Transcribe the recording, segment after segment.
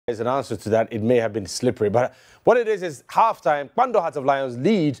As an answer to that, it may have been slippery. But what it is halftime. Bando Hearts of Lions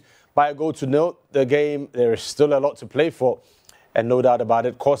lead by a goal to nil. The game, there is still a lot to play for. And no doubt about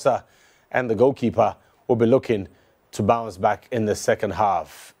it, Kosa and the goalkeeper will be looking to bounce back in the second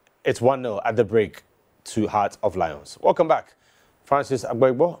half. It's 1-0 at the break to Hearts of Lions. Welcome back. Francis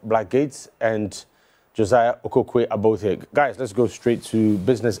Agbegbo, Black Gates, and Josiah Okokwe are both here. Guys, let's go straight to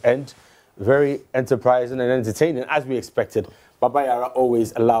business end. Very enterprising and entertaining, as we expected. Baba Yara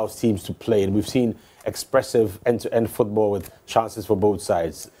always allows teams to play, and we've seen expressive end-to-end football with chances for both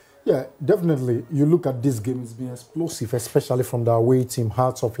sides. Yeah, definitely. You look at this game, it's been explosive, especially from the away team,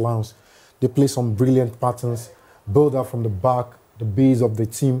 Hearts of Lions. They play some brilliant patterns, build up from the back, the base of the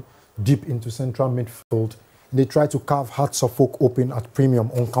team, deep into central midfield. They try to carve Hearts of Oak open at premium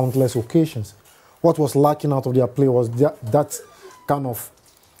on countless occasions. What was lacking out of their play was that kind of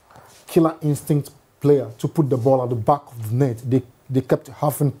killer instinct player to put the ball at the back of the net. They kept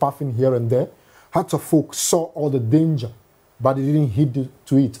huffing, puffing here and there. Hearts of Oak saw all the danger, but they didn't hit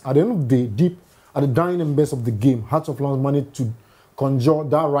to it. At the end of the day, deep at the dying embers of the game, Hearts of Lions managed to conjure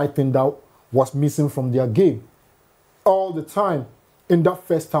that right thing that was missing from their game. All the time, in that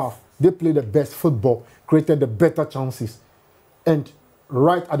first half, they played the best football, created the better chances. And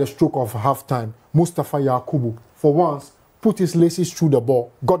right at the stroke of halftime, Mustafa Yakubu, for once, put his laces through the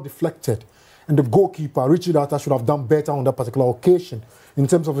ball, got deflected. And the goalkeeper, Richard Atta, should have done better on that particular occasion. In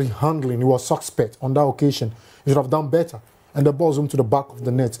terms of his handling, he was suspect on that occasion. He should have done better. And the ball zoomed to the back of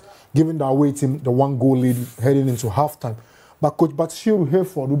the net, giving the away team the 1-goal lead heading into halftime. But Coach Batshiru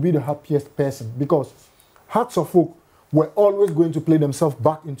Hayford would be the happiest person because Hearts of Oak were always going to play themselves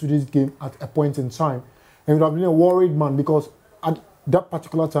back into this game at a point in time. And would have been a worried man because at that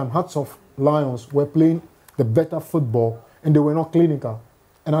particular time, Hearts of Lions were playing the better football and they were not clinical.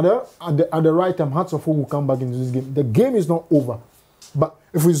 And at the right time, Hearts of Oak will come back into this game. The game is not over. But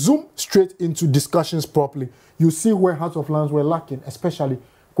if we zoom straight into discussions properly, you see where Hearts of Lions were lacking, especially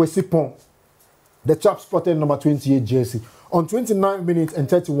Kwesi Pong, the chap spotted number 28 jersey. On 29 minutes and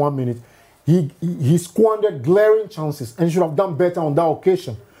 31 minutes, he squandered glaring chances and should have done better on that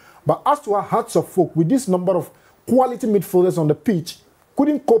occasion. But as to our Hearts of Oak, with this number of quality midfielders on the pitch,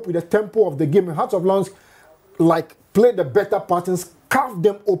 couldn't cope with the tempo of the game. And Hearts of Lions, played the better patterns, carved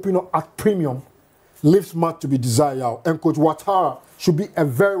them open at premium, leaves much to be desired. And Coach Ouattara should be a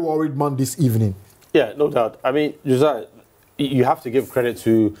very worried man this evening. Yeah, no doubt. I mean, Josiah, you have to give credit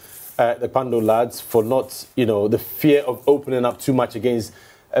to the Bando lads for not, the fear of opening up too much against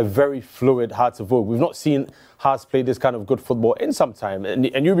a very fluid Hearts of Oak. We've not seen Hearts play this kind of good football in some time, and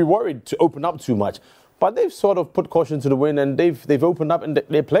you'd be worried to open up too much. But they've sort of put caution to the wind, and they've opened up and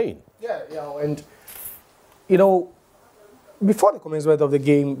they're playing. Yeah, and before the commencement of the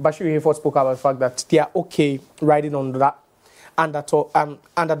game, Bashir Hayford spoke about the fact that they are okay riding on that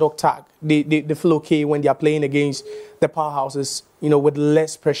underdog tag. They feel okay when they are playing against the powerhouses, with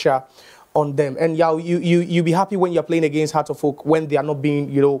less pressure on them. And yeah, you be happy when you're playing against Hearts of Oak when they are not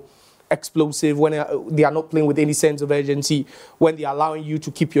being, explosive, when they are not playing with any sense of urgency, when they are allowing you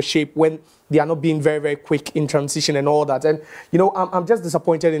to keep your shape, when they are not being very, very quick in transition and all that. And, I'm just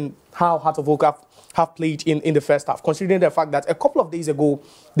disappointed in how Hearts of Oak have played in the first half, considering the fact that a couple of days ago,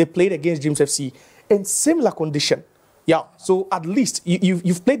 they played against Dreams FC in similar condition. Yeah, so at least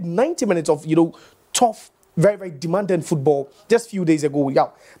you've played 90 minutes of, tough, very, very demanding football just a few days ago. Yeah,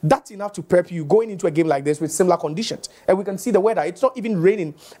 that's enough to prep you going into a game like this with similar conditions. And we can see the weather. It's not even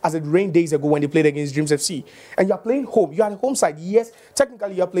raining as it rained days ago when they played against Dreams FC. And you're playing home. You're at the home side. Yes,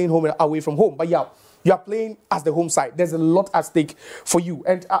 technically you're playing home and away from home. But yeah, you're playing as the home side. There's a lot at stake for you.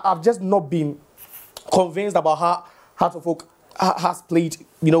 And I've just not been convinced about how Hearts of Oak has played,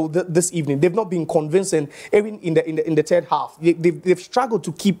 this evening. They've not been convincing, even in the third half. They've struggled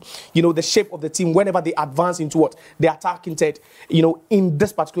to keep, the shape of the team whenever they advance into what the attacking third, in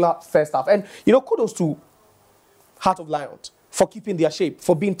this particular first half. And kudos to Hearts of Lions for keeping their shape,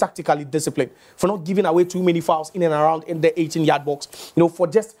 for being tactically disciplined, for not giving away too many fouls in and around in the 18-yard box. For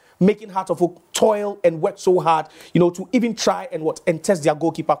just making Hearts of Oak toil and work so hard, to even try and test their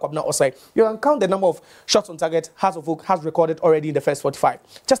goalkeeper, Kwabena Osai. You can count the number of shots on target Hearts of Oak has recorded already in the first 45.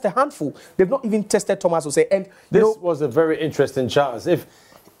 Just a handful. They've not even tested Thomas Osei. And this was a very interesting chance. If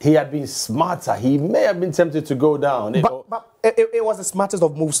he had been smarter, he may have been tempted to go down. But it was the smartest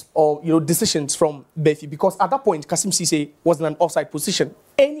of moves or decisions from Befi, because at that point, Kasim Cisse was in an offside position.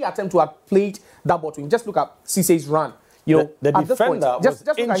 Any attempt to have played that ball to him, just look at Cisse's run. The defender was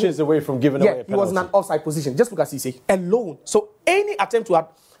inches away from giving away a penalty. He was in an offside position. Just look at Cisse alone. So any attempt to have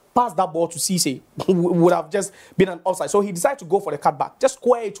passed that ball to Cisse, would have just been an offside. So he decided to go for the cutback, just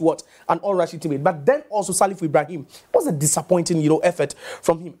square it to what? An all-Rashid teammate. But then also Salif Ibrahim was a disappointing, effort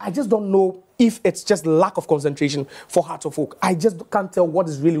from him. I just don't know if it's just lack of concentration for Hearts of Oak. I just can't tell what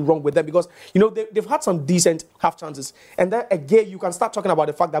is really wrong with them because, they've had some decent half chances. And then again, you can start talking about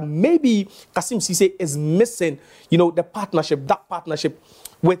the fact that maybe Kasim Cisse is missing, that partnership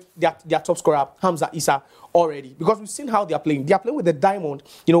with their top scorer, Hamza Issa, already. Because we've seen how they are playing. They are playing with the diamond,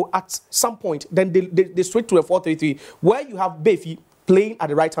 at some point. Then they switch to a 4-3-3, where you have Befi playing at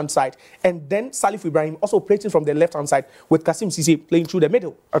the right-hand side, and then Salif Ibrahim also operating from the left-hand side with Kasim Cisse playing through the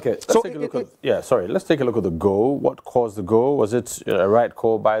middle. Okay, let's take a look at... let's take a look at the goal. What caused the goal? Was it a right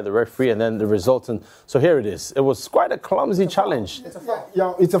call by the referee, and then the resultant... So here it is. It was quite a clumsy challenge. It's a foul.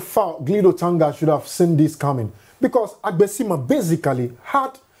 Yeah, it's a foul. Guido Tanga should have seen this coming. Because Agbesima basically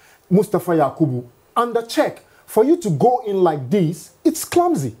had Mustafa Yakubu under check. For you to go in like this, it's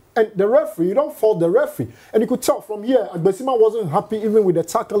clumsy. And the referee, you don't fault the referee. And you could tell from here, Agbesima wasn't happy even with the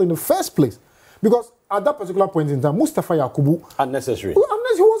tackle in the first place. Because at that particular point in time, Mustafa Yakubu... Unnecessary.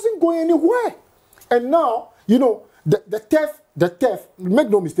 Unless he wasn't going anywhere. And now, the theft, make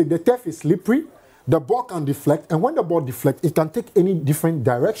no mistake, the theft is slippery. The ball can deflect, and when the ball deflects, it can take any different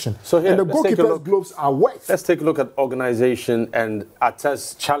direction. So here, and the goalkeeper's gloves are wet. Let's take a look at organization and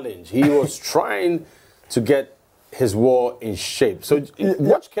Atta's challenge. He was trying to get his wall in shape. So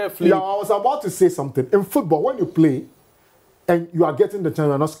watch carefully. Yeah, I was about to say something. In football, when you play and you are getting the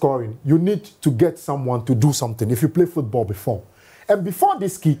chance and not scoring, you need to get someone to do something if you play football before. And before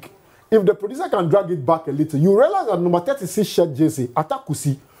this kick, if the producer can drag it back a little, you realize that number 36 shirt jersey,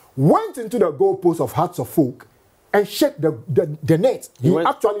 Atakusi, went into the goalpost of Hearts of Oak and shook the net. He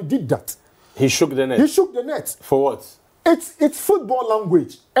actually did that. He shook the net? He shook the net. For what? It's football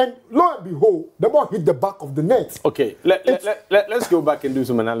language. And lo and behold, the ball hit the back of the net. Okay, let's go back and do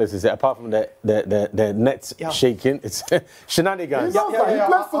some analysis. Apart from the net shaking, it's shenanigans. He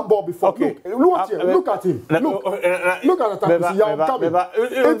played football before. Okay. Look at him. Look at him. Look at the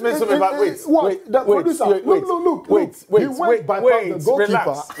Wait.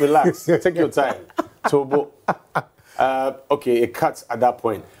 Relax. Take your time. Tobo. Okay, it cuts at that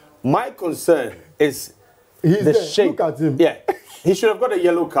point. My concern is the shape. Look at him. Yeah, he should have got a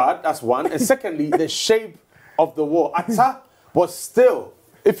yellow card. That's one. And secondly, the shape of the wall. Atta was still,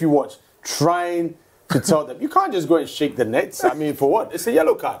 if you watch, trying to tell them, you can't just go and shake the nets. I mean, for what? It's a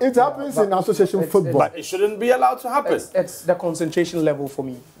yellow card. It happens in association football. But it shouldn't be allowed to happen. It's the concentration level for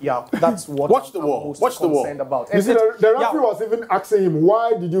me. Yeah, that's what Watch the wall. Watch the wall. About. You see, the referee was even asking him,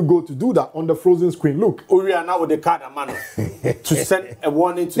 why did you go to do that on the frozen screen? Look. We are now with the card and man to send a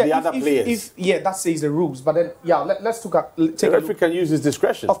warning to the other players. That says the rules. But then, let's take a look. The referee can use his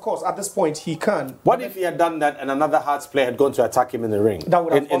discretion. Of course, at this point, he can. What if he had done that and another Hearts player had gone to attack him in the ring? That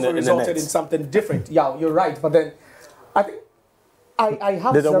would have also resulted in something different. Yeah, you're right. But then, I think I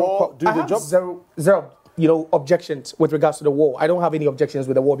have Did the wall do the job? Zero objections with regards to the wall. I don't have any objections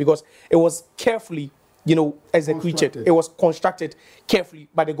with the wall because it was carefully, executed. It was constructed carefully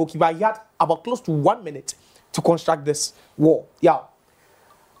by the goalkeeper. He had about close to 1 minute to construct this wall. Yeah.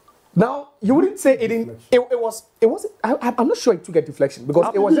 Now, you wouldn't say it didn't. I'm not sure it took a deflection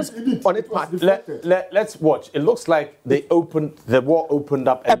because it was just on its part. Let's watch. It looks like the wall opened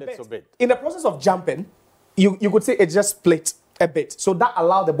up a little bit. In the process of jumping, you could say it just split a bit. So that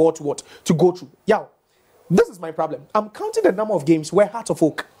allowed the ball to go through. Yeah, this is my problem. I'm counting the number of games where Hearts of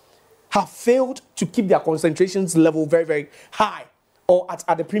Oak have failed to keep their concentrations level very, very high or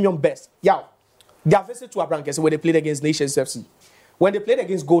at the premium best. Yeah, their visit to Abrankes when they played against Nations FC, when they played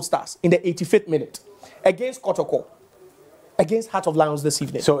against Gold Stars in the 85th minute, against Kotoko, against Heart of Lions this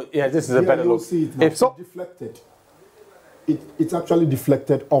evening. So, yeah, this is a better look. See it if so, deflected. It's actually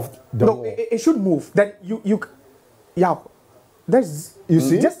deflected off the wall. It should move. Then there's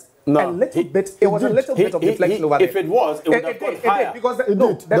just a little bit. It was a little bit of deflection over there. If it was, it would have gone higher. Because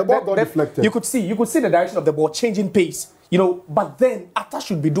the ball got deflected. You could see the direction of the ball changing pace. But then Atta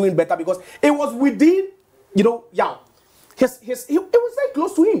should be doing better because it was within. It was very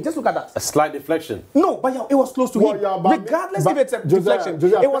close to him. Just look at that. A slight deflection. No, but it was close to him. Regardless if it's a deflection,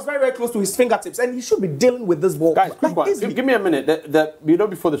 it was very, very close to his fingertips, and he should be dealing with this ball. Guys, give me a minute.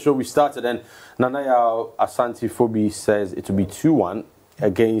 Before the show we started, and Nanaya Asante Fobi says it will be 2-1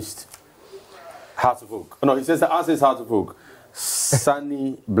 against Hearts of Oak. No, he says the answer is Hearts of Oak.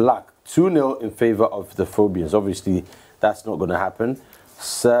 Sunny Black, 2-0 in favor of the Phobians. Obviously, that's not going to happen.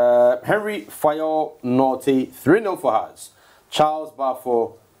 Henry Fayol Norte, 3-0 for Hearts. Charles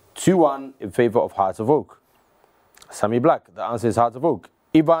Barfor, 2-1 in favor of Hearts of Oak. Sammy Black, the answer is Hearts of Oak.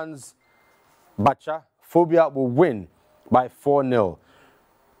 Evans Bacha, Phobia will win by 4-0.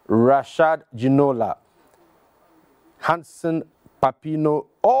 Rashad Ginola, Hansen Papino,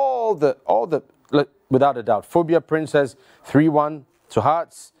 all the, without a doubt. Phobia Princess, 3-1 to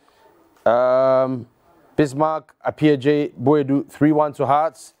Hearts. Bismarck, Apia Boedu, 3-1 to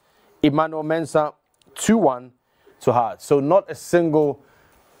Hearts. Emmanuel Mensah, 2-1 to Hearts. So not a single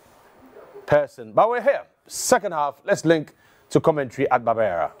person. But we're here. Second half, let's link to commentary at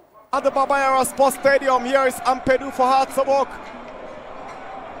Barbera. At the Barbera Sports Stadium, here is Ampedu for Hearts of Oak.